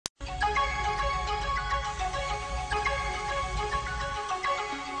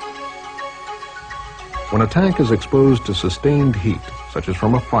When a tank is exposed to sustained heat, such as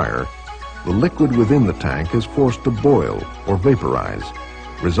from a fire, the liquid within the tank is forced to boil or vaporize,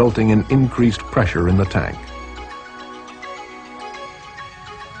 resulting in increased pressure in the tank.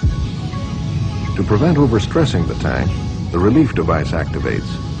 To prevent overstressing the tank, the relief device activates,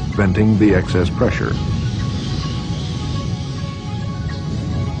 venting the excess pressure.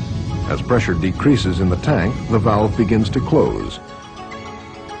 As pressure decreases in the tank, the valve begins to close.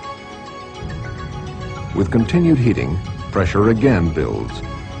 With continued heating, pressure again builds,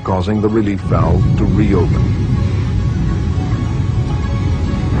 causing the relief valve to reopen.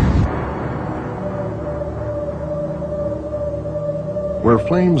 Where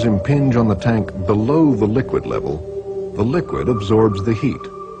flames impinge on the tank below the liquid level, the liquid absorbs the heat,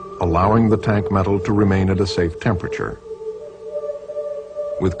 allowing the tank metal to remain at a safe temperature.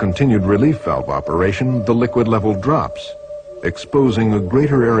 With continued relief valve operation, the liquid level drops, exposing a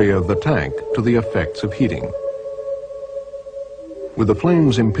greater area of the tank to the effects of heating. With the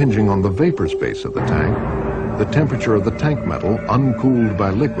flames impinging on the vapor space of the tank, the temperature of the tank metal, uncooled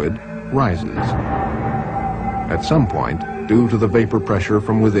by liquid, rises. At some point, due to the vapor pressure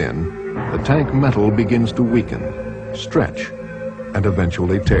from within, the tank metal begins to weaken, stretch, and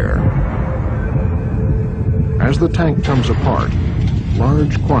eventually tear. As the tank comes apart,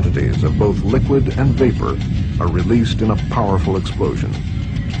 large quantities of both liquid and vapor are released in a powerful explosion.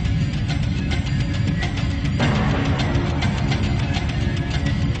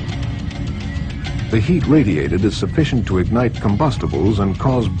 The heat radiated is sufficient to ignite combustibles and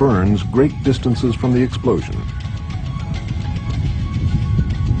cause burns great distances from the explosion.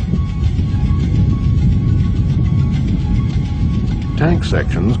 Tank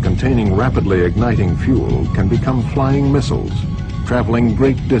sections containing rapidly igniting fuel can become flying missiles, traveling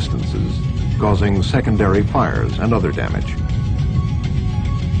great distances, causing secondary fires and other damage.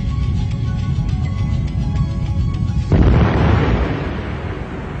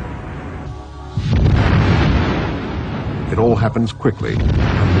 It all happens quickly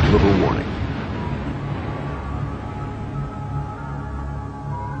and with little warning.